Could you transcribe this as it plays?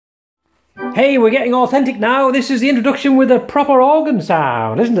Hey, we're getting authentic now. This is the introduction with a proper organ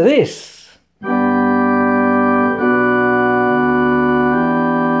sound. Listen to this.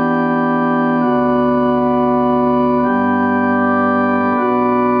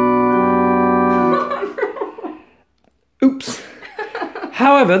 Oops.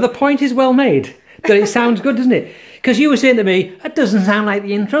 However, the point is well made. That it sounds good, doesn't it? Because you were saying to me, that doesn't sound like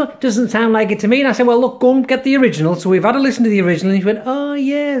the intro, doesn't sound like it to me. And I said, well, look, go and get the original. So we've had a listen to the original. And you went, oh,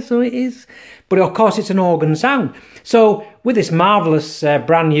 yeah, so it is. But of course, it's an organ sound. So with this marvellous,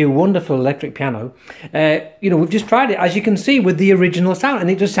 brand new, wonderful electric piano, we've just tried it, as you can see, with the original sound. And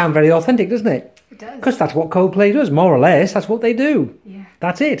it does sound very authentic, doesn't it? It does. Because that's what Coldplay does, more or less. That's what they do. Yeah.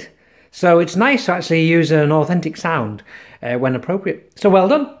 That's it. So it's nice to actually use an authentic sound when appropriate. So well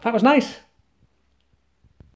done. That was nice.